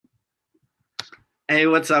Hey,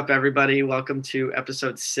 what's up, everybody? Welcome to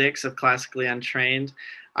episode 6 of Classically Untrained.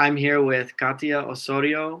 I'm here with Katia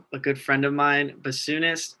Osorio, a good friend of mine,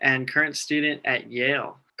 bassoonist, and current student at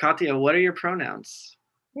Yale. Katia, what are your pronouns?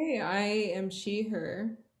 Hey, I am she,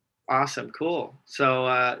 her. Awesome, cool.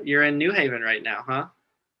 So you're in New Haven right now, huh?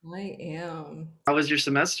 I am. How was your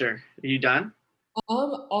semester? Are you done?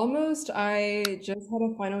 Almost. I just had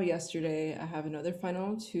a final yesterday. I have another final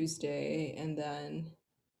on Tuesday, and then,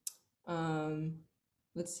 um,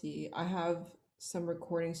 let's see. I have some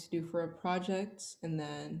recordings to do for a project, and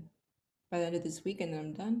then by the end of this week, and then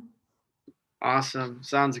I'm done. Awesome.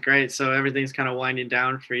 Sounds great. So everything's kind of winding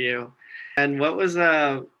down for you. And what was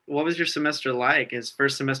your semester like? His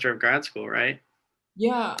first semester of grad school, right?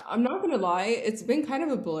 Yeah, I'm not gonna lie, it's been kind of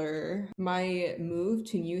a blur. My move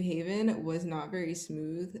to New Haven was not very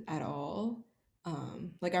smooth at all.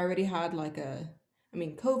 Like I already had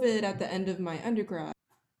COVID at the end of my undergrad,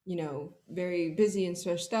 very busy and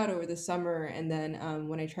stressed out over the summer. And then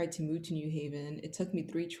when I tried to move to New Haven, it took me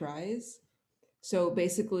 3 tries. So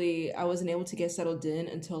basically, I wasn't able to get settled in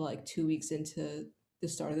until like 2 weeks into the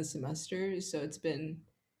start of the semester. So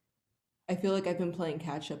I feel like I've been playing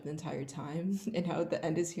catch up the entire time, and how the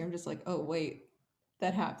end is here. I'm just like, oh wait,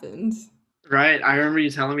 that happened. Right. I remember you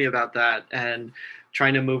telling me about that and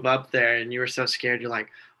trying to move up there and you were so scared. You're like,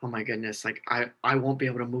 "Oh my goodness, like I won't be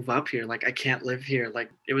able to move up here. Like I can't live here." Like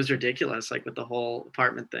it was ridiculous like with the whole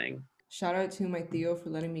apartment thing. Shout out to my Theo for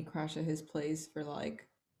letting me crash at his place for like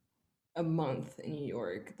a month in New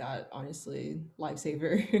York. That honestly,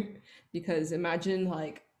 lifesaver. Because imagine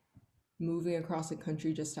like moving across the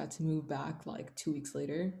country just had to move back like 2 weeks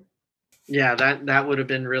later. Yeah, that would have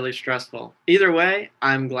been really stressful. Either way,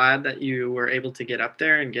 I'm glad that you were able to get up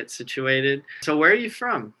there and get situated. So where are you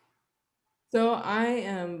from? So I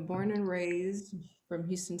am born and raised from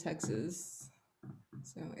Houston, Texas.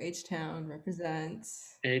 So H Town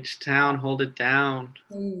represents. H Town, hold it down.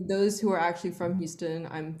 And those who are actually from Houston,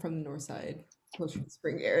 I'm from the north side, closer to the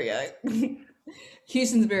Spring area.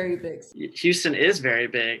 Houston's very big. Houston is very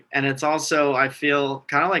big, and it's also I feel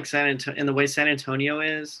kind of like San Antonio in the way San Antonio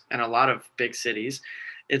is, and a lot of big cities.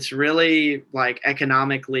 It's really like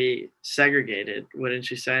economically segregated,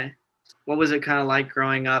 wouldn't you say? What was it kind of like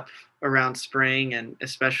growing up around Spring, and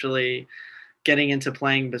especially getting into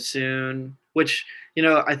playing bassoon? Which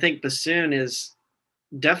I think bassoon is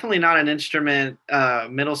definitely not an instrument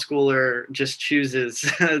middle schooler just chooses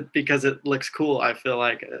because it looks cool. I feel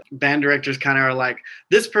like band directors kind of are like,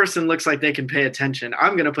 this person looks like they can pay attention.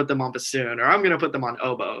 I'm going to put them on bassoon or I'm going to put them on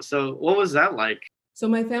oboe. So what was that like? So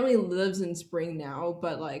my family lives in Spring now,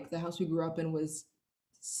 but like the house we grew up in was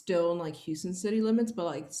still in like Houston city limits, but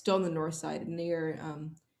like still on the north side near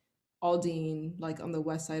Aldine, like on the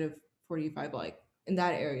west side of 45, like in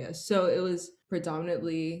that area. So it was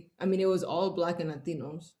predominantly, I mean, it was all Black and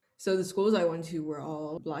Latinos. So the schools I went to were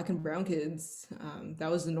all Black and brown kids. That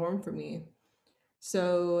was the norm for me.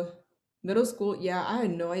 So middle school, yeah, I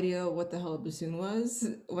had no idea what the hell a bassoon was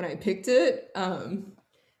when I picked it.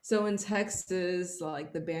 So in Texas,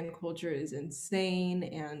 like the band culture is insane,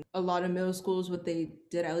 and a lot of middle schools, what they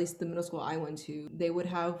did, at least the middle school I went to, they would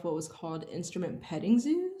have what was called instrument petting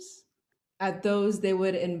zoos. At those, they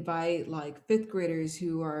would invite like fifth graders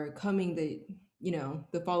who are coming the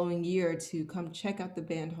following year to come check out the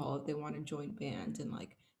band hall if they want to join band and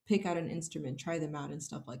like pick out an instrument, try them out and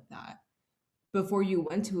stuff like that. Before you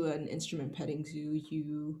went to an instrument petting zoo,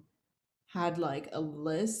 you had like a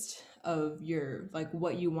list of your like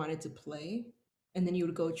what you wanted to play, and then you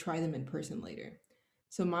would go try them in person later.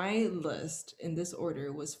 So my list in this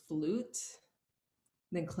order was flute,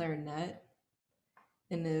 then clarinet,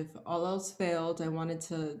 and if all else failed, I wanted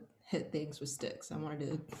to hit things with sticks. I wanted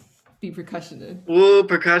to be percussionist. Woo,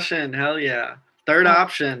 percussion. Hell yeah. Third Uh,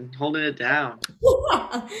 option, holding it down.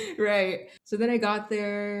 right. So then I got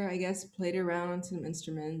there, I guess, played around on some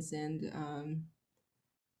instruments, and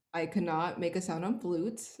I could not make a sound on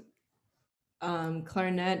flute.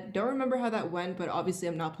 Clarinet, don't remember how that went, but obviously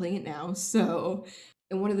I'm not playing it now. So,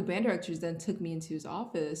 and one of the band directors then took me into his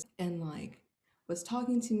office and like was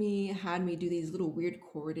talking to me, had me do these little weird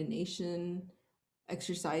coordination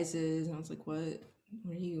exercises, and I was like, what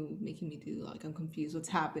are you making me do? Like, I'm confused, what's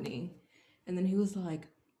happening? And then he was like,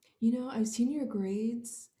 I've seen your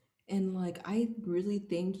grades, and like I really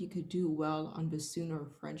think you could do well on bassoon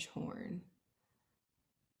or French horn.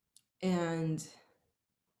 And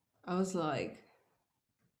I was like,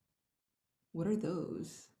 what are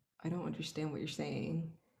those? I don't understand what you're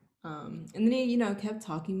saying. And then he, kept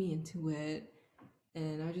talking me into it.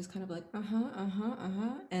 And I was just kind of like, uh huh, uh huh, uh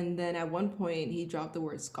huh. And then at one point, he dropped the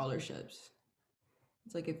word scholarships.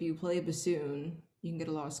 It's like if you play bassoon, you can get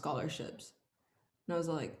a lot of scholarships. And I was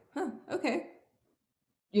like, huh, okay.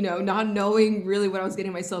 Not knowing really what I was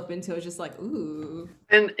getting myself into, I was just like, ooh.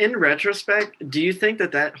 And in retrospect, do you think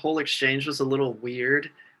that that whole exchange was a little weird?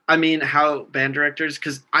 I mean, how band directors,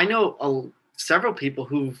 because I know several people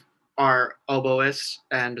who are oboists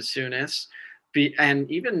and bassoonists, and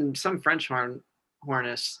even some French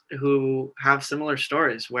hornists who have similar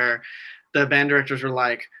stories where the band directors were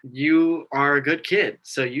like, "You are a good kid,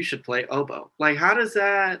 so you should play oboe." Like, how does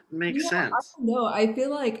that make I sense? don't know. I feel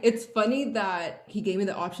like it's funny that he gave me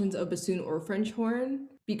the options of bassoon or French horn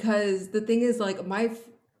because the thing is, like,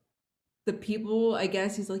 the people, I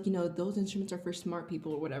guess he's like, those instruments are for smart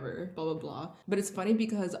people or whatever, blah, blah, blah. But it's funny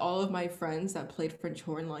because all of my friends that played French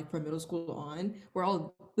horn, like from middle school on, were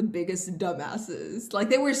all the biggest dumbasses. Like,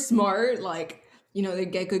 they were smart, like, they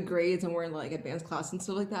get good grades and were in like advanced class and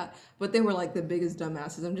stuff like that. But they were like the biggest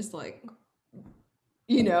dumbasses. I'm just like,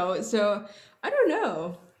 so I don't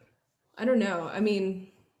know. I don't know. I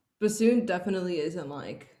mean, bassoon definitely isn't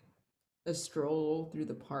like a stroll through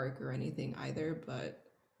the park or anything either, but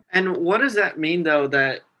And what does that mean though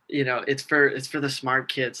that, it's for the smart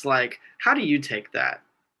kids? Like, how do you take that?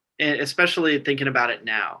 Especially thinking about it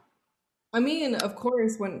now. I mean, of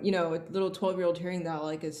course, when, a little 12-year-old hearing that,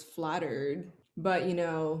 like, is flattered. But,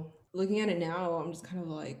 looking at it now, I'm just kind of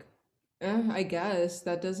like, I guess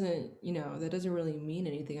that doesn't really mean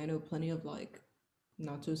anything. I know plenty of, like,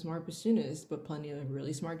 not so smart bassonists, but plenty of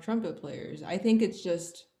really smart trumpet players. I think it's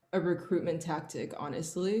just a recruitment tactic,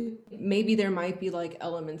 honestly. Maybe there might be like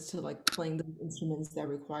elements to like playing the instruments that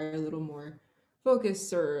require a little more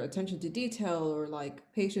focus or attention to detail or like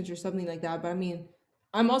patience or something like that. But I mean,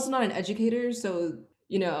 I'm also not an educator, so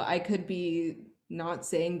I could be not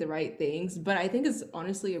saying the right things, but I think it's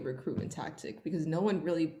honestly a recruitment tactic because no one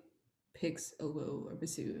really picks oboe or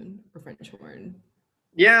bassoon or French horn.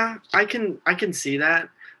 Yeah, I can see that.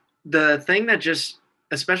 The thing that just,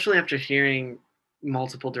 especially after hearing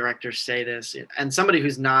multiple directors say this, and somebody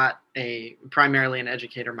who's not a primarily an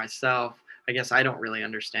educator myself, I guess I don't really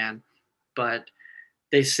understand, but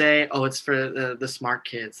they say, "Oh, it's for the smart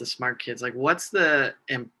kids, the smart kids." Like, what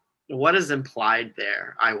is implied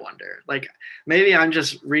there? I wonder. Like, maybe I'm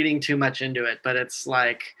just reading too much into it, but it's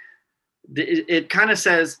like it kind of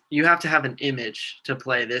says you have to have an image to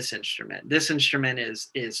play this instrument. This instrument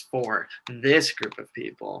is for this group of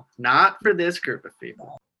people, not for this group of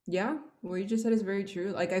people. Yeah, what you just said is very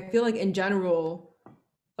true. Like, I feel like in general,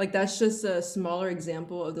 like that's just a smaller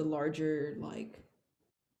example of the larger like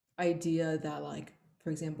idea that like, for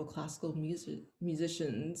example, classical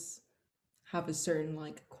musicians have a certain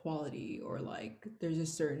like quality or like there's a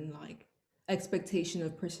certain like expectation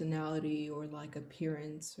of personality or like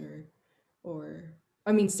appearance or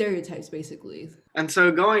I mean stereotypes basically. And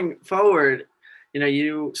so going forward,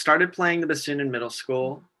 you started playing the bassoon in middle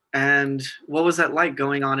school. And what was that like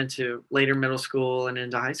going on into later middle school and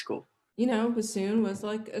into high school? Bassoon was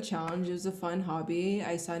like a challenge. It was a fun hobby.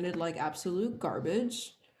 I sounded like absolute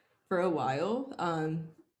garbage for a while.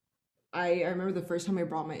 I remember the first time I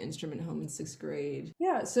brought my instrument home in sixth grade.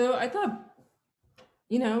 Yeah, so I thought,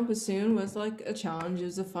 bassoon was like a challenge. It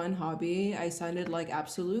was a fun hobby. I sounded like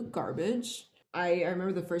absolute garbage. I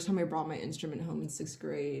remember the first time I brought my instrument home in sixth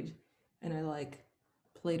grade and I like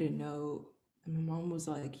played a note and my mom was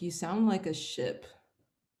like, "You sound like a ship."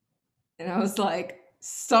 And I was like,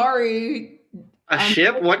 "Sorry, A I'm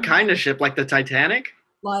ship? What kind of ship? Like the Titanic?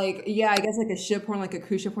 like, yeah, I guess like a ship horn, like a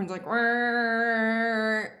cruise ship horn's like,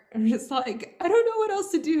 "Rrrr." I'm just like, I don't know what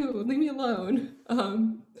else to do. Leave me alone.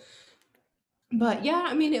 But yeah,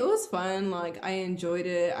 I mean, it was fun. Like, I enjoyed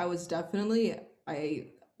it. I was definitely,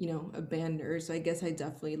 a band nerd. So I guess I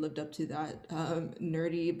definitely lived up to that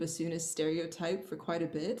nerdy bassoonist stereotype for quite a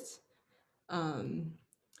bit. Um,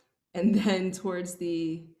 and then towards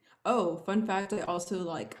fun fact, I also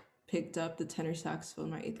like picked up the tenor saxophone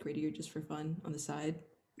my eighth grade year just for fun on the side.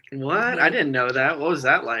 What? I Hey, didn't know that. What was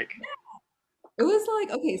that like? it was like,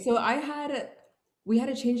 okay, so we had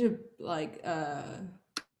a change of like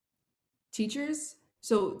teachers.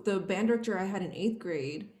 So the band director I had in eighth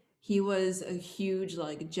grade, he was a huge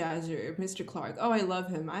like jazzer, Mr. Clark. Oh, I love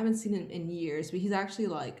him. I haven't seen him in years, but he's actually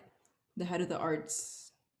like the head of the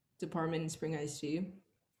arts department in Spring ISG.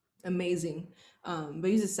 Amazing. But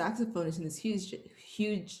he's a saxophonist in this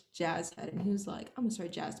huge jazz head, and he was like, "I'm gonna start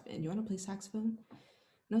a jazz band. You want to play saxophone?"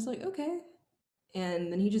 And I was like, "Okay."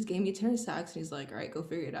 And then he just gave me a tenor sax, and he's like, "All right, go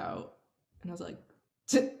figure it out." And I was like,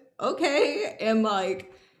 "Okay." And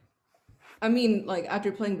like, I mean, like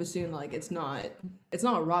after playing bassoon, like it's not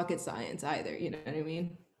rocket science either. You know what I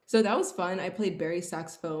mean? So that was fun. I played Barry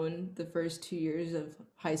saxophone the first 2 years of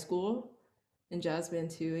high school in jazz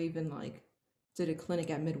band too. I even like did a clinic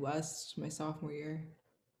at Midwest my sophomore year.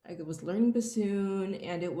 I was learning bassoon,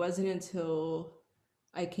 and it wasn't until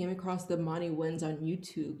I came across the Monty Winds on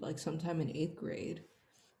YouTube, like sometime in eighth grade,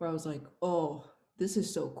 where I was like, oh, this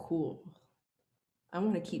is so cool. I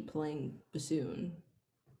want to keep playing bassoon.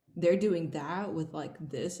 They're doing that with like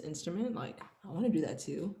this instrument. Like, I want to do that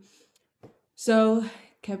too. So,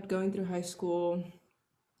 kept going through high school.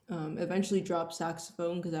 Eventually dropped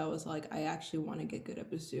saxophone because I was like, I actually want to get good at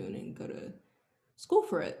bassoon and go to school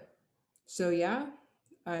for it. So yeah,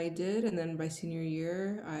 I did, and then by senior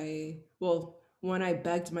year, when I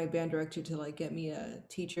begged my band director to like get me a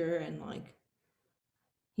teacher, and like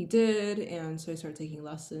he did, and so I started taking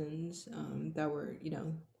lessons that were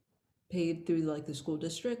paid through like the school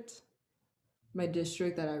district. My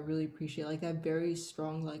district that I really appreciate, like, I have very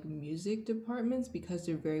strong like music departments because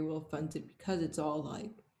they're very well funded because it's all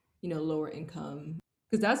like lower income.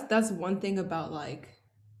 Because that's one thing about like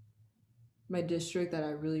my district that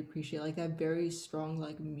I really appreciate. Like, I have very strong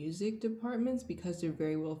like music departments because they're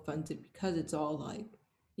very well funded because it's all like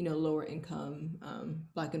lower income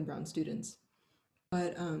black and brown students.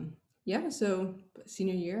 But yeah, so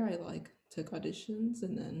senior year I like took auditions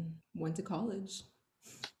and then went to college.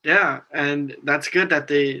 Yeah, and that's good that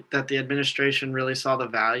the administration really saw the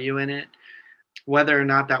value in it. Whether or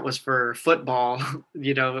not that was for football,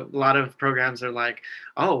 a lot of programs are like,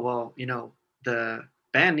 oh well, the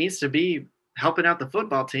band needs to be helping out the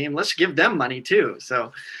football team. Let's give them money too.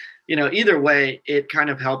 So, either way, it kind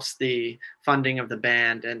of helps the funding of the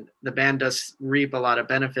band, and the band does reap a lot of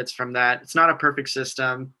benefits from that. It's not a perfect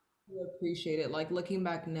system. I appreciate it. Like, looking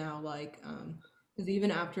back now, like because even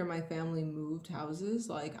after my family moved houses,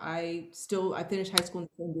 like I finished high school in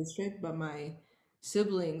the same district, but my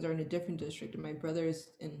siblings are in a different district, and my brother's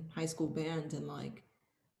in high school band, and like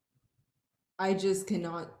I just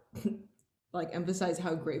cannot like emphasize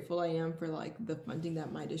how grateful I am for like the funding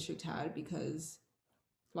that my district had, because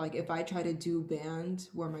like if I try to do band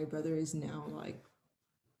where my brother is now, like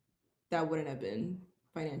that wouldn't have been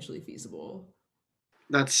financially feasible.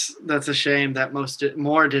 That's a shame that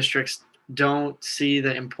more districts don't see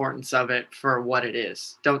the importance of it for what it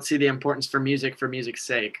is. Don't see the importance for music's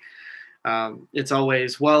sake. It's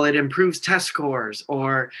always, well, it improves test scores,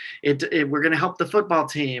 or we're going to help the football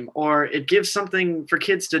team, or it gives something for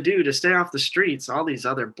kids to do to stay off the streets. All these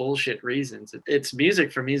other bullshit reasons. It's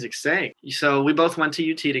music for music's sake. So we both went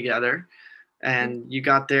to UT together, and you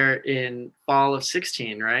got there in fall of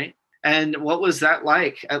 16, right? And what was that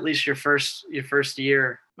like? At least your first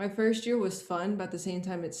year. My first year was fun, but at the same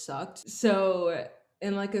time it sucked. So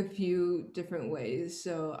in like a few different ways.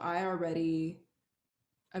 So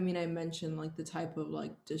I mean, I mentioned like the type of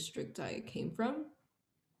like district I came from.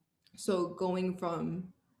 So going from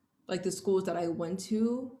like the schools that I went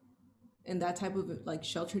to in that type of like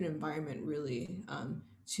sheltered environment, really,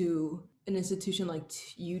 to an institution like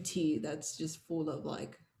UT that's just full of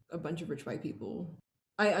like a bunch of rich white people.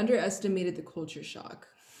 I underestimated the culture shock.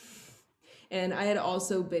 And I had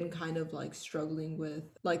also been kind of like struggling with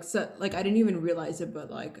like I didn't even realize it,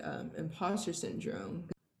 but like imposter syndrome.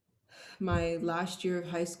 My last year of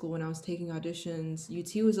high school, when I was taking auditions,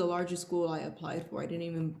 UT was the largest school I applied for. I didn't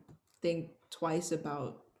even think twice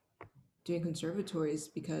about doing conservatories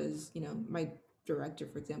because my director,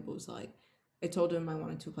 for example, was like, I told him I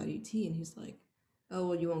wanted to apply to UT, and he's like, oh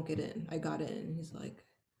well, you won't get in. I got in, and he's like,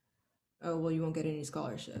 oh well, you won't get any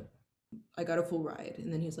scholarship. I got a full ride.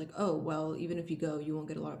 And then he's like, oh, well, even if you go, you won't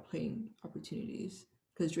get a lot of playing opportunities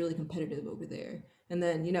because it's really competitive over there. And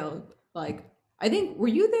then, like, I think, were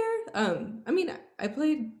you there? I mean, I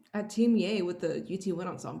played at Team Yale with the UT Wind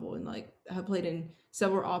Ensemble, and like, I played in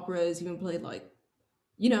several operas, even played like,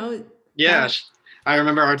 you know, Yeah, that. I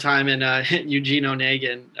remember our time in Eugene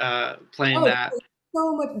Onegin playing Oh, that.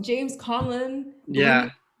 so much James Conlon, Blooming. Yeah,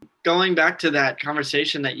 going back to that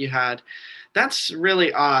conversation that you had, that's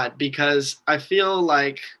really odd because I feel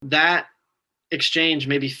like that exchange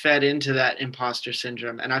maybe fed into that imposter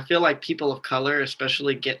syndrome. And I feel like people of color,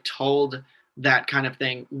 especially, get told that kind of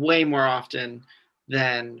thing way more often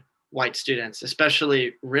than white students,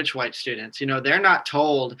 especially rich white students. They're not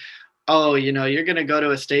told, oh, you're going to go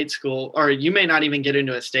to a state school, or you may not even get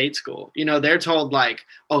into a state school. They're told, like,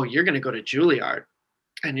 oh, you're going to go to Juilliard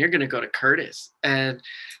and you're going to go to Curtis. And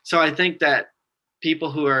so I think that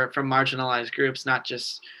people who are from marginalized groups, not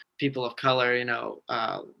just people of color,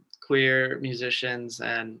 queer musicians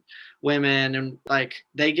and women, and like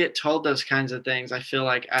they get told those kinds of things, I feel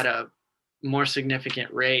like, at a more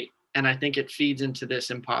significant rate. And I think it feeds into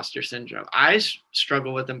this imposter syndrome. I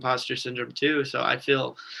struggle with imposter syndrome too. So I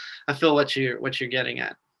feel what you're getting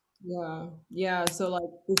at. Yeah, yeah. So like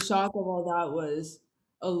the shock of all that was,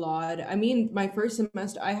 a lot. I mean, my first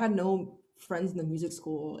semester, I had no friends in the music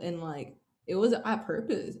school, and like it was at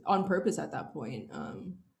purpose, on purpose at that point.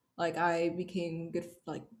 Like I became good,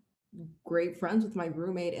 like great friends with my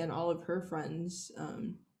roommate and all of her friends.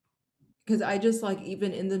 Because I just like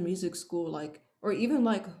even in the music school, like or even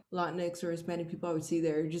like Latinx or Hispanic people I would see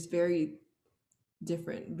there, just very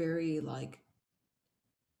different, very like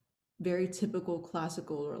very typical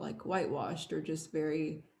classical or like whitewashed or just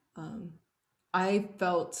very. I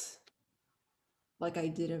felt like I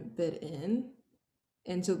didn't fit in.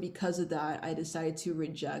 And so because of that, I decided to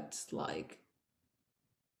reject like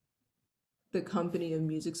the company of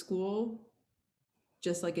music school,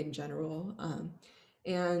 just like in general.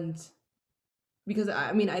 And because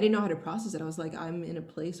I mean, I didn't know how to process it. I was like, I'm in a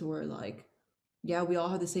place where like, yeah, we all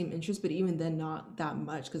have the same interests, but even then, not that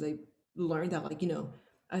much. Because I learned that like,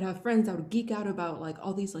 I'd have friends that would geek out about like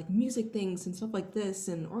all these like music things and stuff like this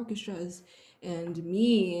and orchestras. And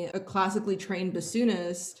me, a classically trained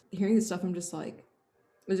bassoonist, hearing this stuff, I'm just like,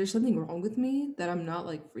 is there something wrong with me that I'm not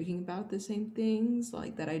like freaking about the same things?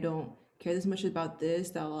 Like that I don't care this much about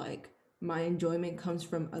this, that like my enjoyment comes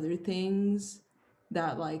from other things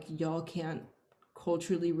that like y'all can't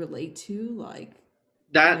culturally relate to? Like,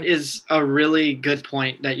 am That I is a really good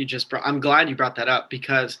point that you just brought. I'm glad you brought that up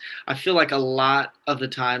because I feel like a lot of the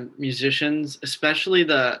time musicians, especially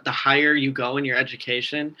the higher you go in your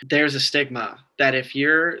education, there's a stigma that if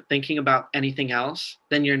you're thinking about anything else,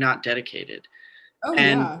 then you're not dedicated. Oh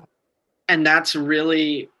And yeah. and that's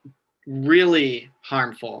really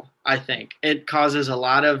harmful. I think it causes a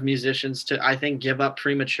lot of musicians to, I think, give up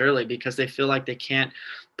prematurely because they feel like they can't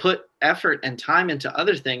put effort and time into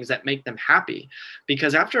other things that make them happy.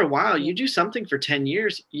 Because after a while, Yeah. you do something for 10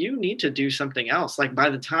 years, you need to do something else. Like by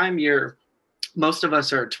the time you're, most of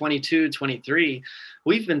us are 22, 23,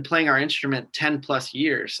 we've been playing our instrument 10 plus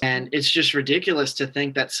years. And it's just ridiculous to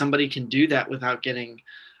think that somebody can do that without getting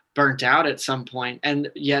burnt out at some point. And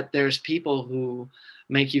yet there's people who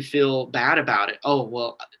make you feel bad about it. Oh,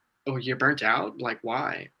 well, or you're burnt out? Like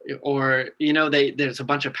why? Or, there's a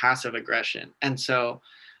bunch of passive aggression. And so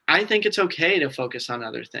I think it's okay to focus on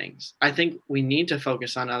other things. I think we need to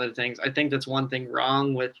focus on other things. I think that's one thing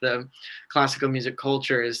wrong with the classical music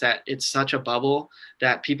culture is that it's such a bubble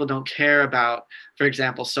that people don't care about, for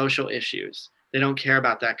example, social issues. They don't care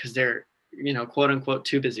about that because they're, quote unquote,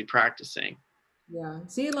 too busy practicing. Yeah.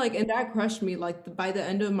 See, like, and that crushed me. Like, by the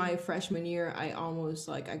end of my freshman year, I almost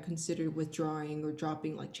like I considered withdrawing or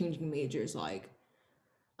dropping, like changing majors. Like,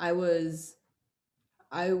 I was,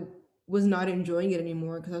 I was not enjoying it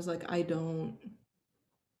anymore because I was like, I don't.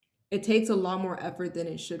 It takes a lot more effort than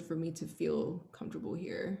it should for me to feel comfortable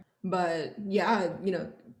here. But yeah,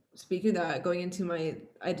 speaking of that, going into my,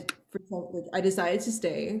 like, I decided to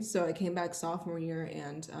stay, so I came back sophomore year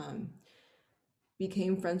and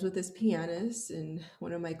became friends with this pianist and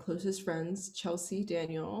one of my closest friends, Chelsea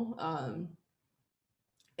Daniel.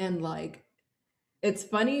 And like, it's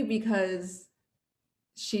funny because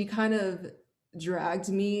she kind of dragged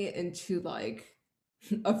me into like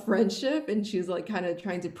a friendship, and she was like kind of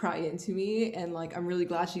trying to pry into me, and like I'm really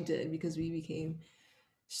glad she did because we became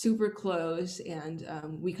super close, and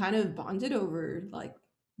we kind of bonded over like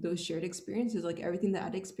those shared experiences, like everything that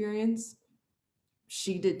I'd experienced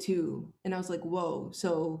she did too. And I was like, whoa,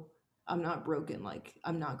 so I'm not broken, like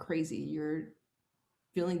I'm not crazy, you're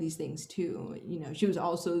feeling these things too. She was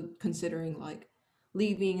also considering like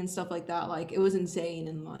leaving and stuff like that. Like it was insane.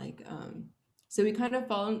 And like so we kind of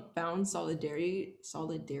found solidarity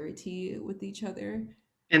with each other.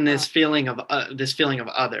 And uh, this feeling of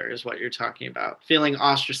other is what you're talking about, feeling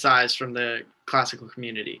ostracized from the classical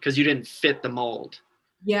community because you didn't fit the mold.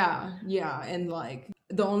 yeah, yeah. And like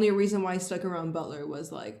the only reason why I stuck around Butler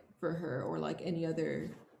was like for her or like any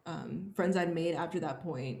other friends I'd made after that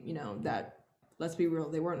point, that, let's be real,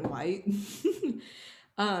 they weren't white.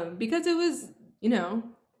 Because it was, you know,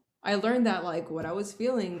 I learned that like what I was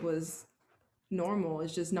feeling was normal.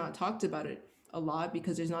 It's just not talked about it a lot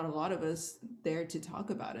because there's not a lot of us there to talk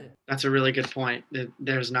about it. That's a really good point.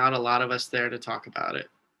 There's not a lot of us there to talk about it,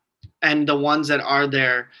 and the ones that are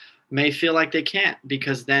there may feel like they can't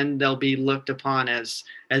because then they'll be looked upon as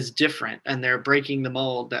different and they're breaking the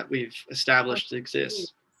mold that we've Or established serious.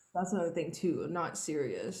 exists. That's another thing too, not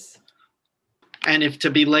serious. And if to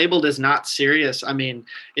be labeled as not serious, I mean,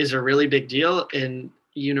 is a really big deal in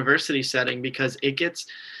university setting because it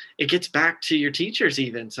gets back to your teachers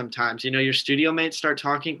even sometimes. Your studio mates start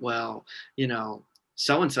talking, well, you know,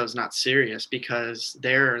 so and so's not serious because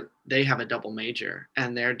they have a double major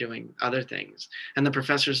and they're doing other things. And the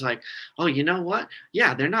professor's like, "Oh, you know what?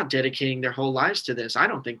 Yeah, they're not dedicating their whole lives to this. I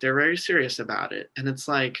don't think they're very serious about it." And it's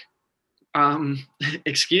like, um,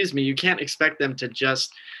 excuse me, you can't expect an 18,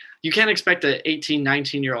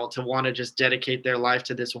 19-year-old to want to just dedicate their life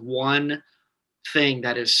to this one thing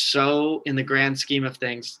that is so, in the grand scheme of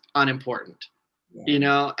things, unimportant,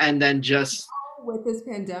 Yeah. and then just, With this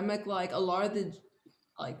pandemic, like like a lot of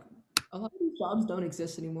these jobs don't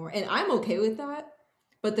exist anymore. And I'm okay with that.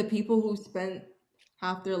 But the people who spent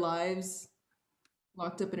half their lives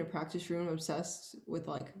locked up in a practice room obsessed with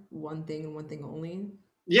like one thing and one thing only.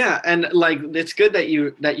 yeah, and like it's good that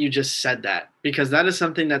you just said that, because that is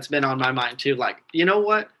something that's been on my mind too. Like, you know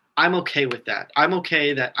what? I'm okay with that. I'm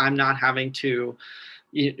okay that I'm not having to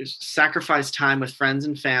sacrifice time with friends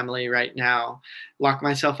and family right now, lock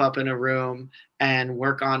myself up in a room and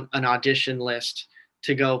work on an audition list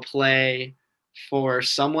to go play for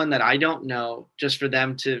someone that I don't know, just for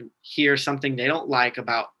them to hear something they don't like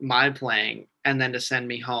about my playing and then to send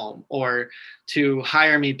me home, or to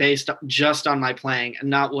hire me based just on my playing and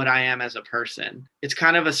not what I am as a person. It's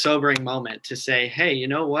kind of a sobering moment to say, hey, you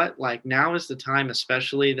know what? Like, now is the time,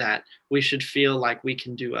 especially, that we should feel like we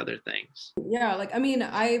can do other things. Yeah, like I mean,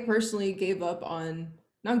 I personally gave up on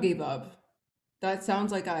not gave up. That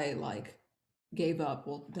sounds like I like gave up.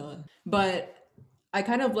 Well, duh. But I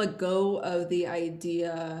kind of let go of the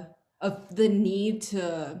idea of the need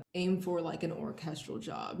to aim for like an orchestral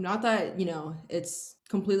job. Not that, it's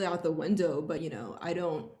completely out the window, but I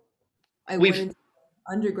went We've into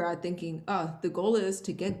undergrad thinking, the goal is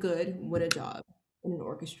to get good, win a job in an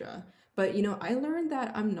orchestra. But I learned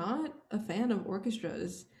that I'm not a fan of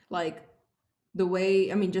orchestras. Like the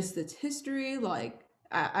way, I mean, just its history, like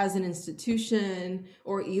as an institution,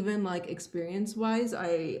 or even like experience wise,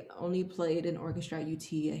 I only played in orchestra at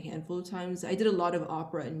UT a handful of times. I did a lot of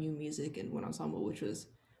opera and new music and one ensemble, which was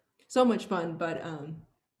so much fun. But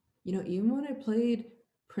even when I played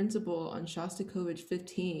principal on Shostakovich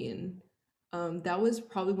 15, that was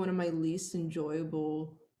probably one of my least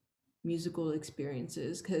enjoyable musical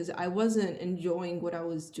experiences because I wasn't enjoying what I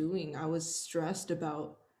was doing. I was stressed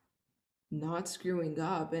about not screwing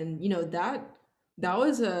up. And that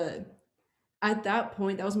was a at that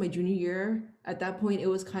point, that was my junior year. At that point, it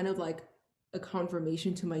was kind of like a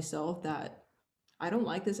confirmation to myself that I don't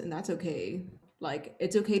like this and that's okay. Like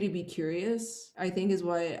it's okay to be curious, I think is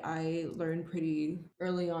what I learned pretty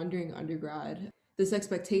early on during undergrad. This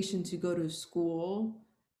expectation to go to school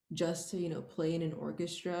just to, play in an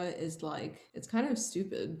orchestra is like it's kind of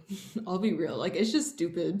stupid. I'll be real. Like it's just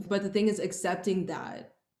stupid. But the thing is accepting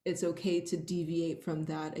that it's okay to deviate from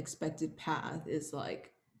that expected path is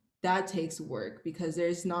like that takes work because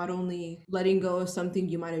there's not only letting go of something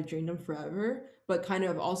you might have dreamed of forever, but kind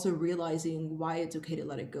of also realizing why it's okay to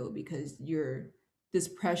let it go because you're this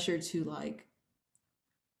pressure to like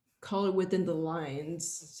call it within the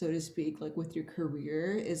lines, so to speak, like with your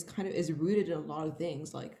career is rooted in a lot of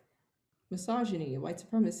things like misogyny, white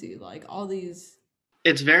supremacy, like all these.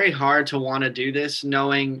 It's very hard to want to do this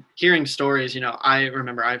knowing, hearing stories. I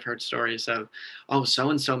remember I've heard stories of, oh, so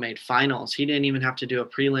and so made finals, he didn't even have to do a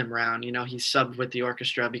prelim round. He subbed with the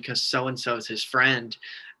orchestra because so and so is his friend,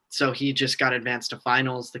 so he just got advanced to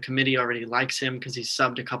finals. The committee already likes him because he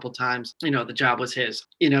subbed a couple times. The job was his.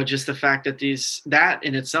 Just the fact that that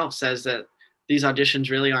in itself says that these auditions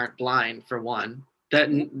really aren't blind, for one. That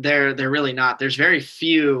they're really not. There's very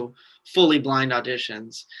few fully blind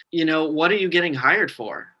auditions. What are you getting hired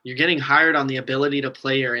for? You're getting hired on the ability to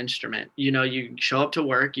play your instrument. You show up to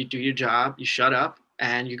work, you do your job, you shut up,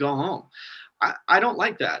 and you go home. I don't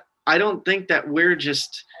like that. I don't think that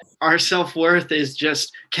our self-worth is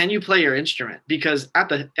just, can you play your instrument? Because at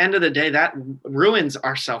the end of the day, that ruins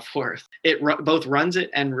our self-worth. It both runs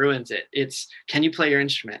it and ruins it. It's, can you play your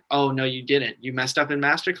instrument? Oh, no, you didn't. You messed up in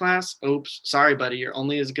masterclass. Oops, sorry, buddy. You're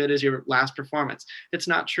only as good as your last performance. It's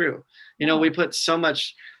not true. We put so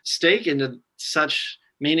much stake into such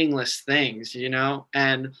meaningless things,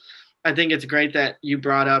 and I think it's great that you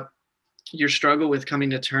brought up your struggle with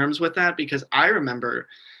coming to terms with that, because I remember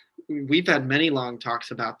we've had many long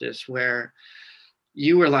talks about this where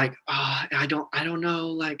you were like, oh, I don't know,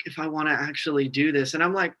 like, if I want to actually do this. And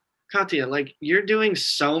I'm like, Katia, like, you're doing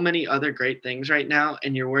so many other great things right now,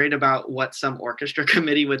 and you're worried about what some orchestra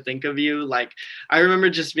committee would think of you. Like, I remember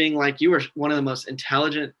just being like, you were one of the most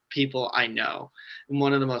intelligent people I know, and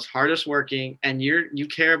one of the most hardest working, and you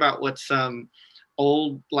care about what some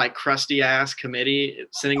old, like, crusty ass committee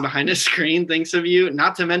sitting behind a screen thinks of you,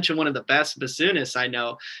 not to mention one of the best bassoonists I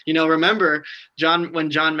know. Remember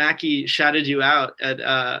when John Mackey shouted you out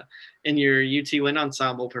at in your UT Wind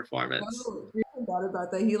Ensemble performance? Oh, I forgot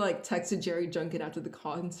about that. He like texted Jerry Junkin after the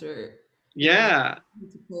concert. Yeah, Yeah. I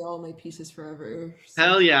need to play all my pieces forever. So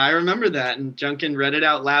Hell yeah, I remember that. And Junkin read it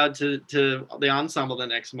out loud to the ensemble the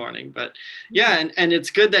next morning. But yeah, yeah, and it's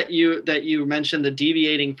good that you mentioned the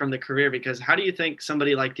deviating from the career, because how do you think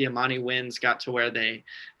somebody like the Amani Winds got to where they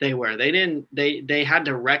were? They didn't they had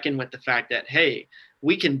to reckon with the fact that, hey,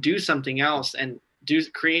 we can do something else and do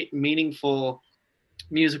create meaningful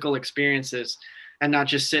musical experiences and not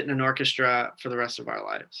just sit in an orchestra for the rest of our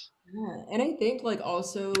lives. yeah, and I think like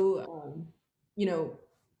also, you know,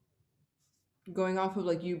 going off of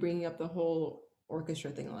like you bringing up the whole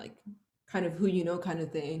orchestra thing, like kind of who you know kind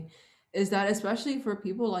of thing, is that especially for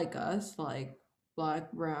people like us, like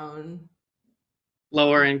black, brown,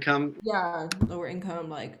 Lower income. yeah, lower income,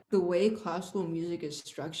 like the way classical music is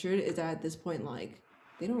structured is that at this point, like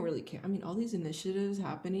they don't really care. I mean, all these initiatives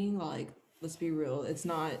happening, like let's be real, it's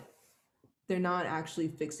not they're not actually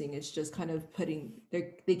fixing. It's just kind of putting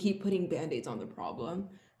they keep putting band-aids on the problem.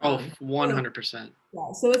 Oh, So 100%.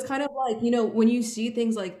 yeah, so it's kind of like, when you see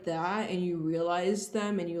things like that and you realize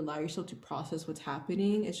them and you allow yourself to process what's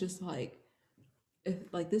happening, it's just like,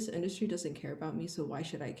 if like this industry doesn't care about me, so why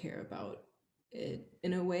should I care about it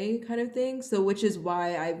in a way kind of thing. So which is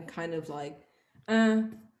why I'm kind of like, uh,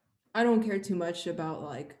 I don't care too much about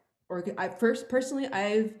like, or I first personally,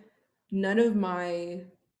 I've none of my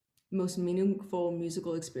most meaningful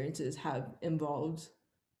musical experiences have involved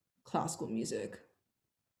classical music,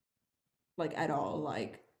 like at all.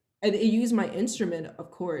 Like I use my instrument,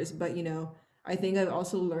 of course, but I think I've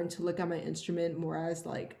also learned to look at my instrument more as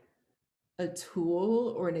like a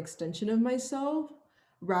tool or an extension of myself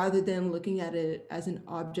rather than looking at it as an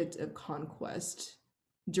object of conquest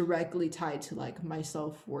directly tied to like my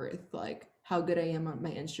self-worth. Like how good I am at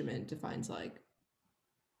my instrument defines like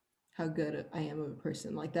how good I am of a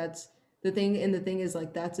person. Like that's the thing. And the thing is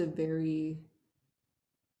like that's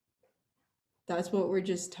what we're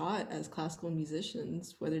just taught as classical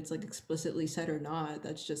musicians, whether it's like explicitly said or not.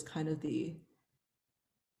 That's just kind of the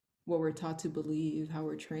what we're taught to believe, how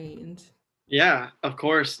we're trained. Yeah, of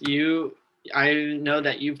course. I know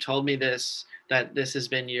that you've told me this, that this has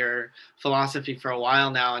been your philosophy for a while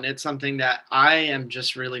now, and it's something that I am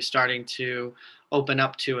just really starting to open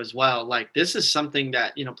up to as well. Like, this is something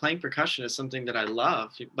that, playing percussion is something that I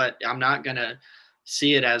love, but I'm not gonna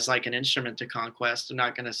see it as like an instrument to conquest. I'm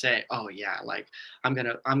not gonna say, oh yeah, like I'm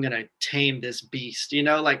gonna tame this beast,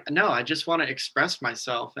 like, no, I just want to express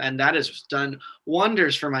myself, and that has done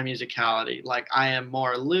wonders for my musicality. Like, I am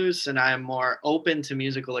more loose and I am more open to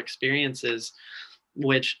musical experiences,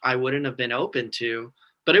 which I wouldn't have been open to.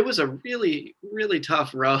 But it was a really, really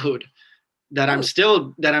tough road Oh, that I'm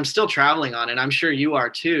still traveling on, and I'm sure you are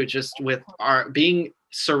too, just with our being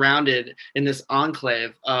surrounded in this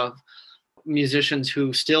enclave of musicians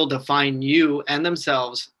who still define you and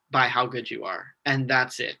themselves by how good you are. And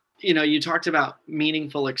that's it. You talked about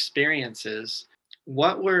meaningful experiences.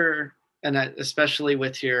 What were, and especially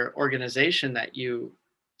with your organization that you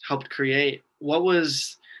helped create, what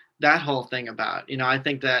was that whole thing about? I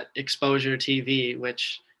think that Exposure TV,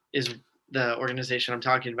 which is the organization I'm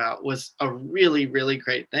talking about, was a really, really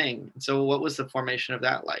great thing. So what was the formation of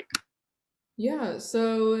that like? yeah,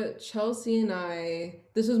 so Chelsea and I,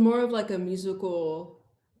 this was more of like a musical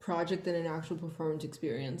project than an actual performance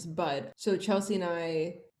experience. But so Chelsea and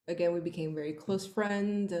I, again, we became very close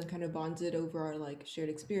friends and kind of bonded over our like shared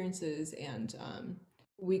experiences. And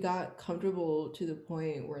we got comfortable to the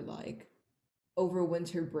point where like over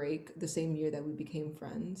winter break, the same year that we became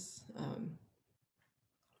friends,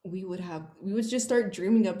 we would just start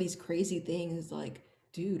dreaming up these crazy things like,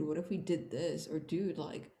 dude, what if we did this? Or dude,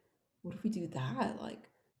 like, what if we do that? Like,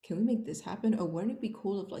 can we make this happen? Or wouldn't it be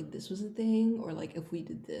cool if like this was a thing? Or like if we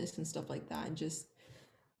did this and stuff like that, and just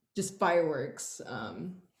fireworks.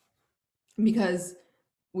 Because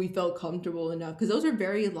we felt comfortable enough. Because those are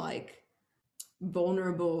very like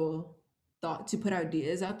vulnerable thought to put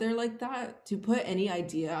ideas out there like that. To put any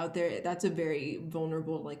idea out there, that's a very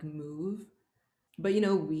vulnerable like move. But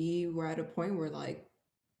we were at a point where like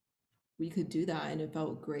we could do that and it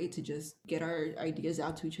felt great to just get our ideas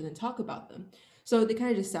out to each other and talk about them. So they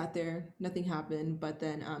kind of just sat there, nothing happened. But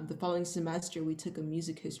then the following semester we took a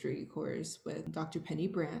music history course with Dr. Penny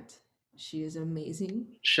Brandt. She is amazing.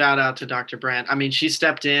 Shout out to Dr. Brandt. I mean, she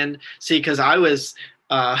stepped in. See, because uh, I was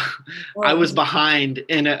Oh, behind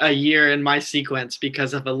in a year in my sequence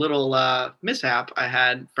because of a little mishap I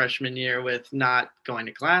had freshman year with not going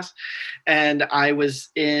to class, and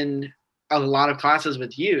a lot of classes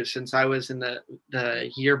with you since I was in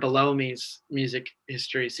the year below me's music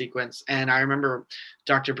history sequence. And I remember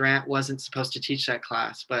Dr. Brandt wasn't supposed to teach that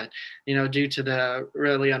class, but due to the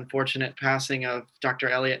really unfortunate passing of Dr.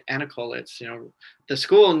 Elliot Anikolitz, the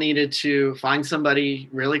school needed to find somebody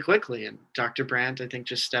really quickly, and Dr. Brandt, I think,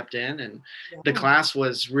 just stepped in, and the Yeah. class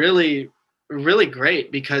was really, really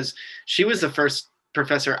great because she was the first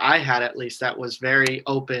professor I had, at least, that was very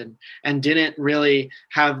open and didn't really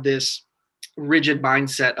have this rigid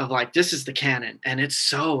mindset of like, this is the canon and it's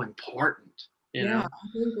so important, you Yeah, know? I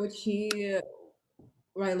think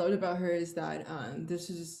what I loved about her is that this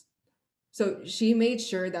is so she made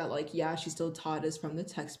sure that like yeah, she still taught us from the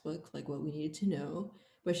textbook like what we needed to know,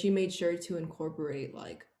 but she made sure to incorporate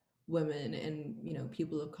like women and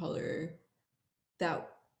people of color that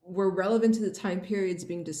were relevant to the time periods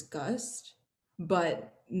being discussed,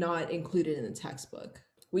 but not included in the textbook.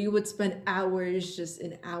 We would spend hours just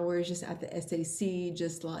at the SAC,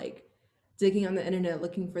 just like digging on the internet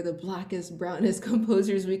looking for the blackest, brownest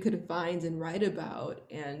composers we could find and write about.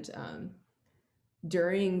 And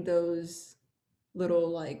during those little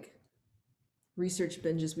like research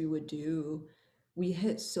binges we would do, we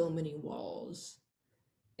hit so many walls.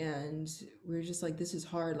 And we were just like, this is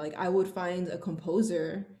hard. Like, I would find a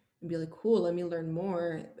composer and be like, cool, let me learn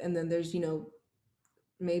more. And then there's,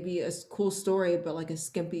 maybe cool story, but like a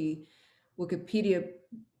skimpy Wikipedia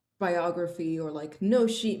biography or like no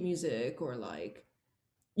sheet music or like,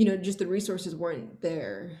 just the resources weren't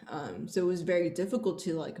there. So it was very difficult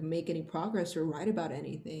to like make any progress or write about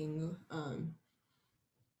anything.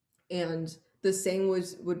 And the same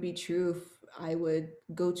would be true if I would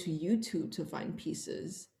go to YouTube to find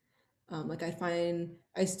pieces. Like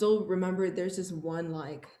I still remember there's this one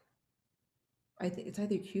like I think it's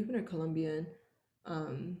either Cuban or Colombian.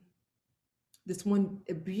 Um, this one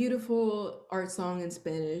a beautiful art song in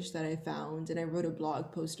Spanish that I found, and I wrote a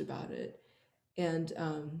blog post about it. And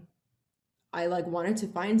I like wanted to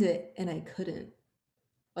find it, and I couldn't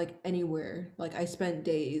like anywhere. Like I spent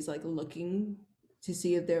days like looking to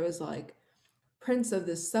see if there was like prints of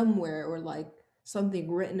this somewhere or like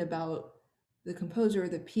something written about the composer or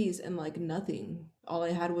the piece, and like nothing. All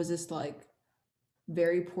I had was this like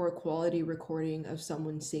very poor quality recording of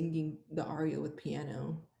someone singing the aria with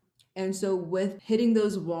piano. And so with hitting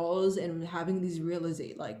those walls and having these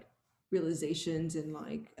realizations and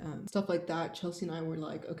like stuff like that, Chelsea and I were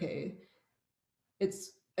like, okay,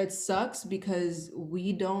 it sucks because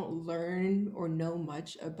we don't learn or know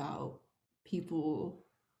much about people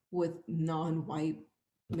with non-white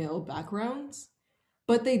male backgrounds,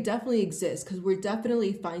 but they definitely exist because we're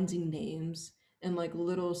definitely finding names and like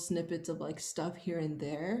little snippets of like stuff here and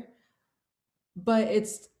there, but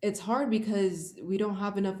it's hard because we don't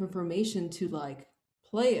have enough information to like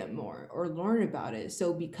play it more or learn about it.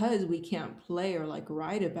 So because we can't play or like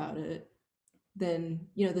write about it, then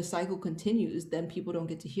the cycle continues, then people don't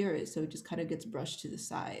get to hear it, so it just kind of gets brushed to the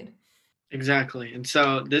side. Exactly. And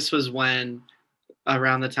so this was when,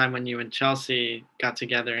 around the time when you and Chelsea got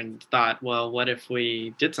together and thought, well, what if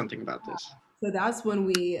we did something about this? So that's when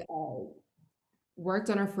we worked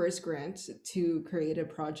on our first grant to create a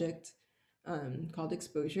project called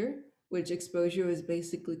Exposure, which Exposure is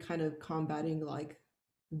basically kind of combating like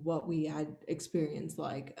what we had experienced,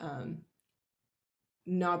 like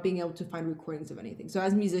not being able to find recordings of anything. So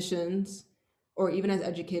as musicians or even as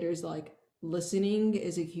educators, like listening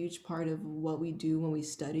is a huge part of what we do when we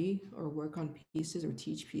study or work on pieces or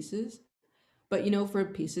teach pieces. But for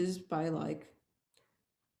pieces by like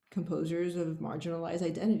composers of marginalized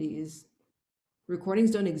identities,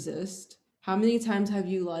 recordings don't exist. How many times have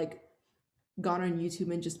you like gone on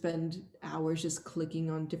YouTube and just spend hours just clicking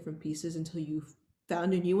on different pieces until you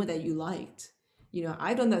found a new one that you liked?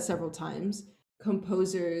 I've done that several times.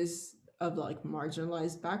 Composers of like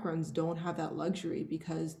marginalized backgrounds don't have that luxury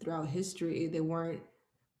because throughout history they weren't,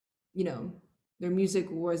 you know, their music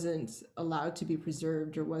wasn't allowed to be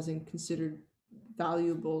preserved or wasn't considered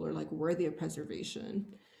valuable or like worthy of preservation.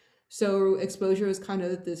 So Exposure is kind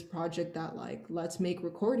of this project that like let's make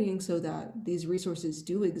recordings so that these resources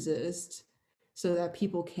do exist so that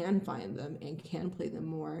people can find them and can play them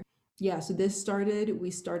more. Yeah, so we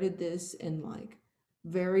started this in like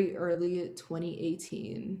very early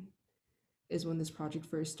 2018 is when this project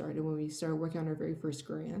first started, when we started working on our very first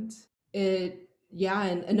grant. Yeah,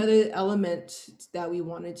 and another element that we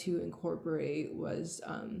wanted to incorporate was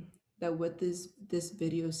that with this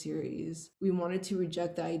video series, we wanted to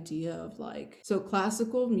reject the idea of like, so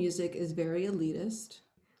classical music is very elitist.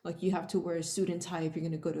 Like you have to wear a suit and tie if you're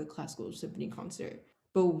gonna go to a classical symphony concert.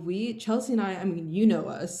 But Chelsea and I mean, you know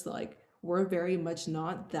us, like we're very much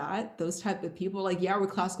not those type of people. Like, yeah, we're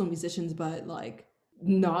classical musicians, but like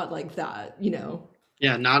not like that, you know?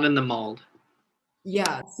 Yeah, not in the mold.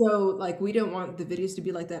 Yeah, so like we don't want the videos to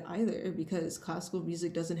be like that either because classical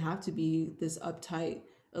music doesn't have to be this uptight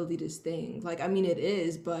elitist thing. Like I mean it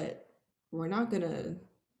is, but we're not gonna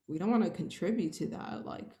we don't want to contribute to that.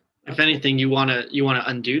 Like If of course, anything, you wanna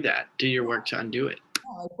undo that. Do your work to undo it.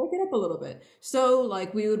 yeah, like, break it up a little bit. So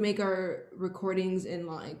like we would make our recordings in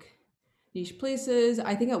like niche places.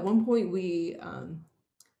 I think at one point we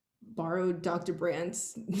borrowed Dr.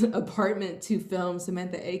 Brandt's apartment to film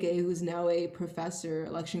Samantha Ege, who's now a professor,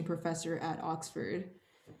 lecturing professor at Oxford.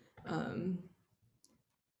 Um,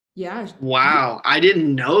 yeah, Wow, I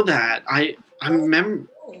didn't know that. I remember.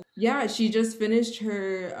 yeah, she just finished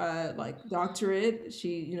her like doctorate.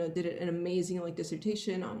 She, you know, did an amazing like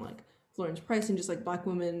dissertation on like Florence Price and just like Black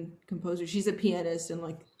women composers. She's a pianist and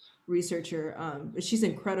like researcher. But she's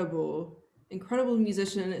incredible, incredible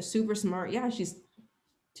musician, super smart. Yeah, she's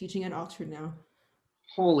teaching at Oxford now.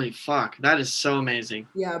 Holy fuck, that is so amazing.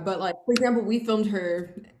 Yeah, but like for example, we filmed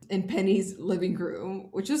her in Penny's living room,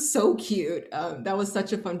 which was so cute. That was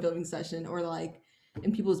such a fun filming session. Or like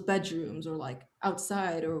in people's bedrooms, or like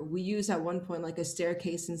outside. Or we used at one point like a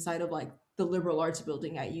staircase inside of like the liberal arts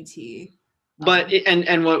building at UT. But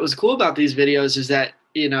and what was cool about these videos is that,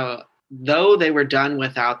 though they were done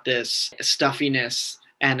without this stuffiness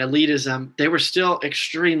and elitism, they were still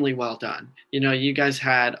extremely well done. You guys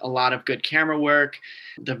had a lot of good camera work.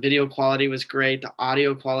 The video quality was great. The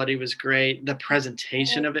audio quality was great. The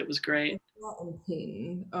presentation of it was great. And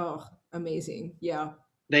Peyton, oh, amazing! Yeah,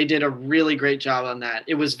 They did a really great job on that.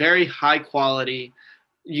 It was very high quality.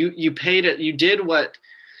 You paid it. You did what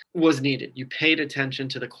was needed. You paid attention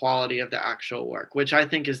to the quality of the actual work, which I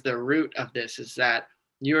think is the root of this, is that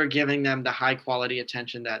you are giving them the high quality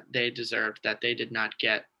attention that they deserved, that they did not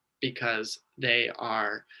get because they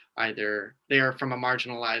are from a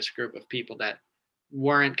marginalized group of people that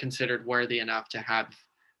weren't considered worthy enough to have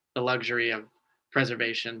the luxury of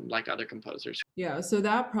preservation like other composers. yeah. So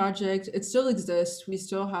that project, it still exists. We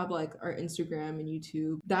still have like our Instagram and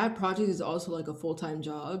YouTube. That project is also like a full-time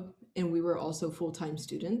job, and we were also full-time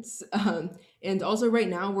students. And also right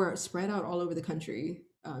now we're spread out all over the country.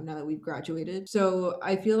 Now that we've graduated, so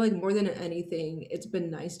I feel like more than anything, it's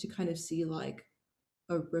been nice to kind of see like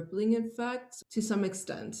a rippling effect to some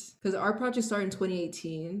extent, because our project started in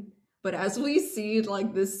 2018, but as we see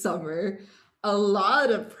like this summer, a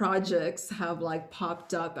lot of projects have like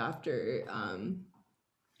popped up after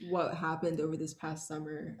what happened over this past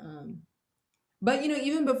summer. But you know,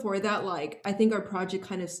 even before that, like I think our project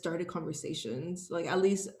kind of started conversations, like at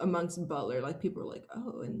least amongst Butler, like people were like,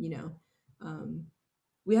 oh, and you know, um,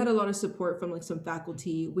 we had a lot of support from like some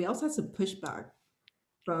faculty. We also had some pushback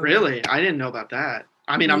from, Really? I didn't know about that.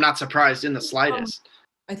 I mean, I'm not surprised in the slightest.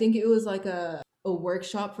 I think it was like a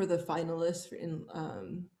workshop for the finalists in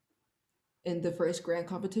the first grant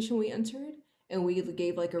competition we entered, and we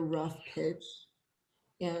gave like a rough pitch.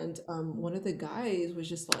 And one of the guys was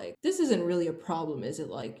just like, "This isn't really a problem, is it?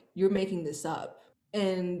 Like you're making this up."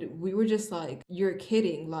 And we were just like, "You're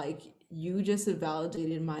kidding! Like you just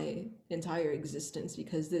validated my entire existence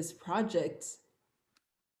because this project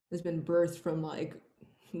has been birthed from like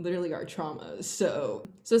literally our traumas." So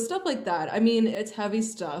stuff like that. I mean, it's heavy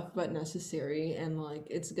stuff but necessary, and like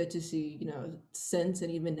it's good to see, you know, since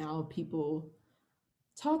and even now people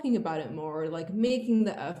talking about it more, like making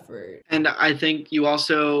the effort. And I think y'all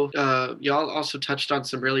also touched on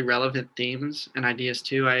some really relevant themes and ideas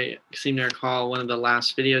too. I seem to recall one of the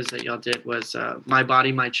last videos that y'all did was "My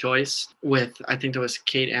Body, My Choice" with, I think that was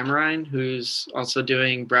Kate Amarine, who's also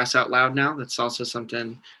doing Brass Out Loud now. That's also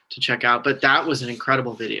something to check out. But that was an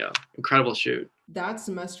incredible video, incredible shoot. That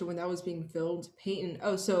semester when that was being filmed, Peyton,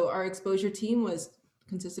 oh, so our exposure team was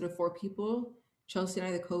consisted of 4 people, Chelsea and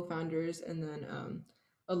I, the co-founders, and then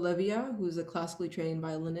Olivia, who's a classically trained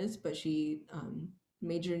violinist, but she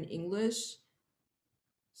majored in English,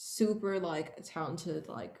 super like talented,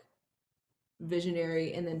 like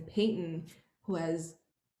visionary. And then Peyton, who has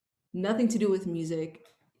nothing to do with music.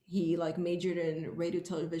 He like majored in radio,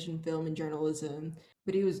 television, film, and journalism,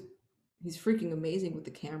 but he's freaking amazing with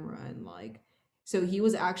the camera. And like, so he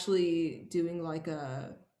was actually doing like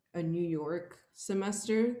a New York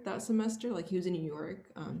semester that semester. Like he was in New York,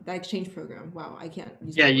 that exchange program. Wow, I can't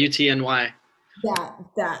use Yeah, my word. UTNY.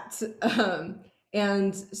 That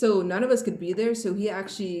and so none of us could be there. So he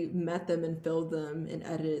actually met them and filmed them and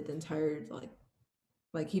edited the entire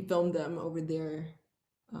like he filmed them over there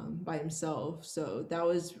by himself. So that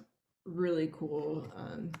was really cool.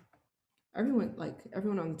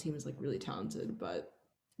 Everyone on the team is like really talented, but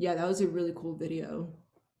yeah, that was a really cool video.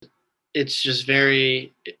 it's just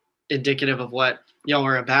very indicative of what y'all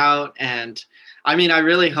were about. And I mean, I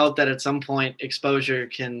really hope that at some point exposure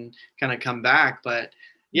can kind of come back. But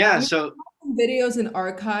Yeah, I yeah, mean, so videos and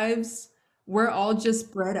archives, we're all just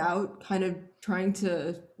spread out, kind of trying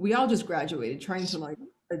to, we all just graduated, trying to like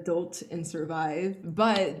adult and survive.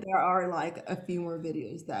 But there are like a few more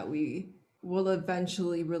videos that we will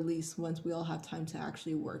eventually release once we all have time to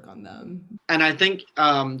actually work on them. and I think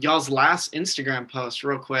y'all's last Instagram post,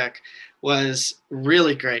 real quick, was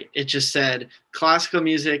really great. It just said classical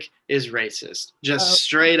music is racist, just Oh,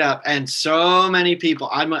 straight up. And so many people,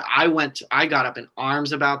 I got up in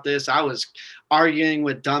arms about this. I was arguing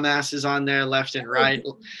with dumbasses on there left and right.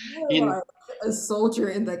 you're You, like a soldier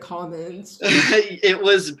in the comments. it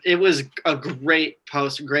was a great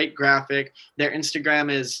post, great graphic. Their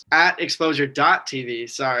Instagram is at exposure.tv.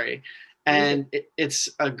 Sorry. And it's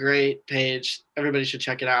a great page. Everybody should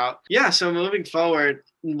check it out. Yeah, so moving forward,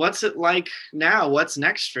 what's it like now? What's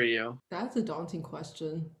next for you? That's a daunting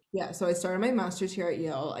question. Yeah, so I started my master's here at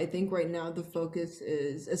Yale. I think right now the focus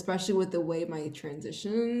is, especially with the way my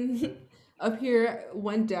transition up here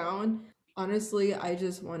went down, honestly, I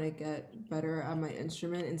just want to get better at my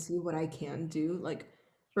instrument and see what I can do. Like,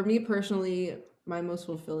 for me personally, my most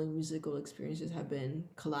fulfilling musical experiences have been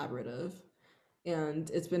collaborative. And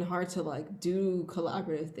it's been hard to like do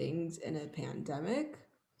collaborative things in a pandemic.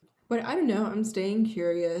 But I don't know, I'm staying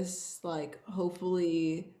curious. Like,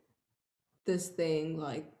 hopefully this thing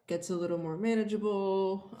like gets a little more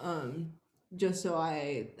manageable, just so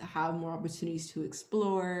I have more opportunities to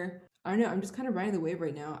explore. I don't know, I'm just kind of riding the wave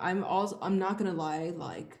right now. I'm not gonna lie,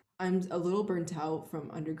 like I'm a little burnt out from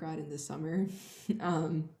undergrad in the summer.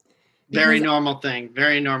 um Very because normal thing.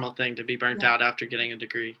 Very normal thing to be burnt yeah, out after getting a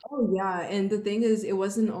degree. oh yeah, and the thing is it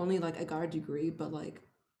wasn't only like I got a degree, but like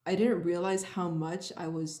I didn't realize how much I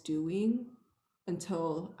was doing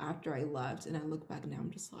until after I left, and I look back now, I'm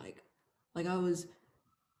just like I was,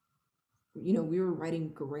 we were writing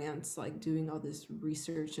grants, like doing all this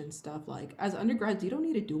research and stuff. Like as undergrads, you don't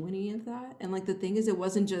need to do any of that. And like the thing is, it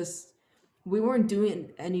wasn't just, we weren't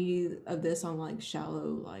doing any of this on like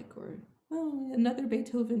shallow, like, or oh, another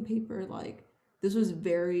Beethoven paper. Like this was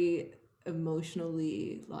very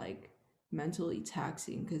emotionally, like mentally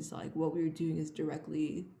taxing because like what we were doing is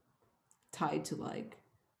directly tied to like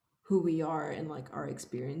who we are and like our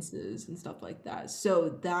experiences and stuff like that. So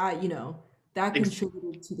that, that Ex-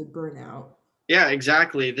 contributed to the burnout. yeah,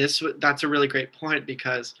 exactly. That's a really great point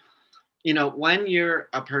because when you're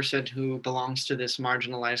a person who belongs to this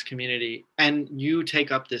marginalized community and you take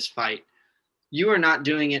up this fight, you are not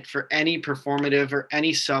doing it for any performative or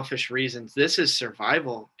any selfish reasons. This is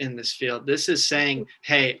survival in this field. This is saying,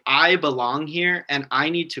 hey, I belong here and I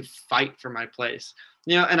need to fight for my place.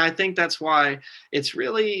 And I think that's why it's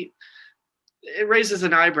really, it raises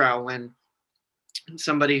an eyebrow when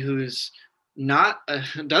somebody who's not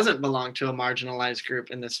doesn't belong to a marginalized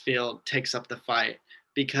group in this field takes up the fight,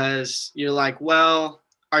 because you're like, well,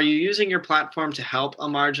 are you using your platform to help a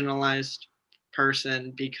marginalized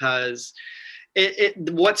person? Because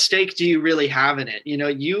what stake do you really have in it?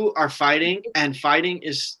 You are fighting, and fighting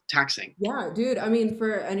is taxing. Yeah, dude. I mean,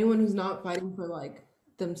 for anyone who's not fighting for like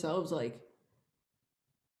themselves, like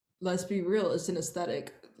let's be real, it's an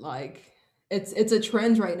aesthetic. Like it's a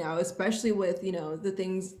trend right now, especially with, the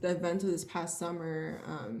events of this past summer,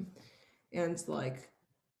 and like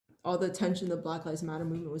all the attention the Black Lives Matter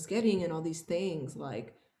movement was getting and all these things.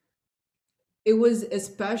 Like it was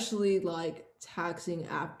especially like taxing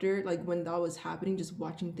after, like when that was happening, just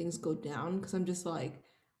watching things go down, because I'm just like,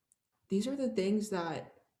 these are the things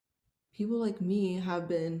that people like me have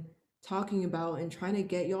been talking about and trying to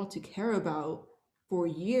get y'all to care about for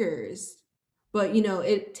years. But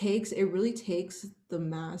it really takes the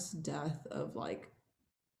mass death of like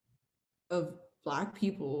of black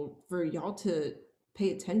people for y'all to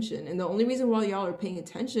pay attention. And the only reason why y'all are paying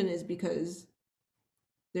attention is because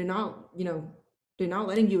they're not, they're not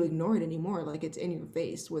letting you ignore it anymore. Like it's in your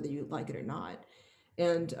face, whether you like it or not.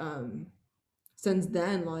 And since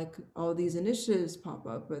then, like all these initiatives pop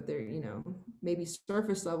up, but they're, maybe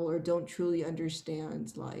surface level or don't truly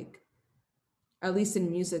understand, like, at least in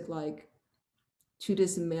music, like to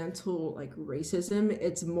dismantle like racism,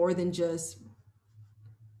 it's more than just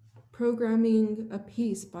programming a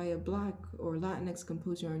piece by a Black or Latinx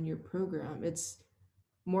composer on your program. It's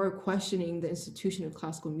more questioning the institution of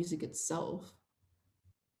classical music itself,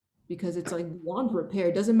 because it's like beyond repair.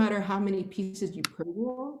 It doesn't matter how many pieces you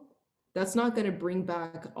program, that's not going to bring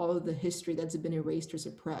back all of the history that's been erased or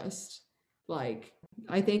suppressed. Like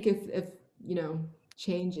I think if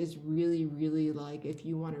change is really, really, like if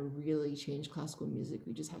you want to really change classical music,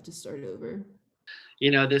 we just have to start over.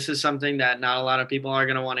 This is something that not a lot of people are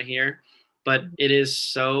going to want to hear, but Mhm. it is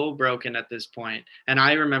so broken at this point. And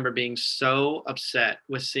I remember being so upset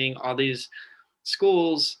with seeing all these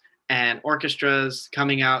schools and orchestras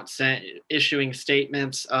coming out issuing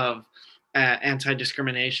statements of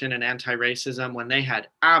anti-discrimination and anti-racism when they had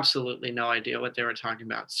absolutely no idea what they were talking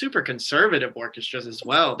about. Super conservative orchestras as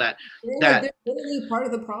well Like that they're literally part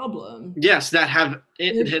of the problem. yes, that have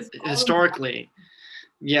They're just solving the problem. historically,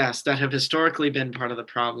 yes, that have historically been part of the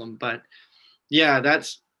problem. But yeah,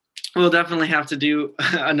 we'll definitely have to do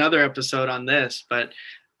another episode on this. But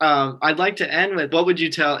I'd like to end with, what would you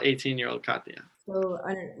tell 18-year-old Katya? So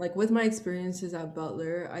I don't like with my experiences at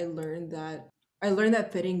Butler, I learned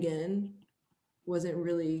that fitting in wasn't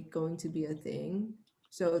really going to be a thing.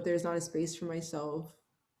 So if there's not a space for myself,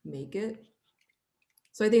 make it.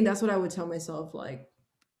 So I think that's what I would tell myself, like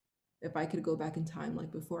if I could go back in time,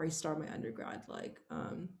 like before I start my undergrad, like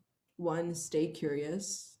one, stay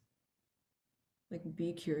curious, like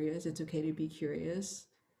be curious. It's okay to be curious.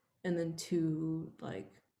 And then two,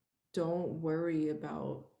 like don't worry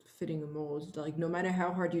about fitting a mold. Like no matter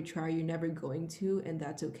how hard you try, you're never going to, and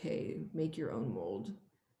that's okay. Make your own mold.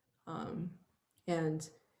 Um, and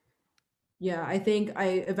yeah, I think I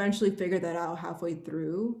eventually figured that out halfway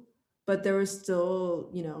through, but there was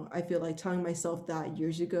still, I feel like telling myself that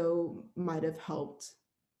years ago might have helped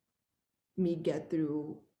me get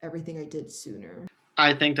through everything I did sooner.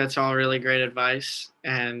 I think that's all really great advice.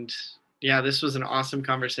 And yeah, this was an awesome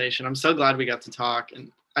conversation. I'm so glad we got to talk.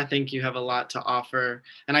 And I think you have a lot to offer.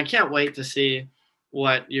 And I can't wait to see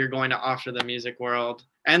what you're going to offer the music world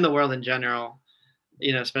and the world in general,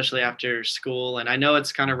 especially after school. And I know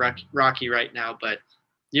it's kind of rocky right now, but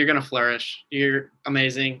you're going to flourish. You're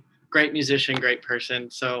amazing, great musician, great person.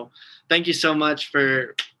 So thank you so much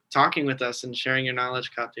for talking with us and sharing your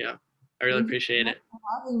knowledge, Katya. I really Thank you so appreciate much it. for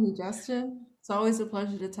having me, Justin. It's always a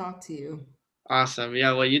pleasure to talk to you. Awesome.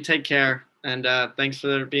 Yeah, well, you take care. And thanks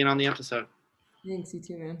for being on the episode. Thanks, you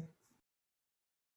too, man.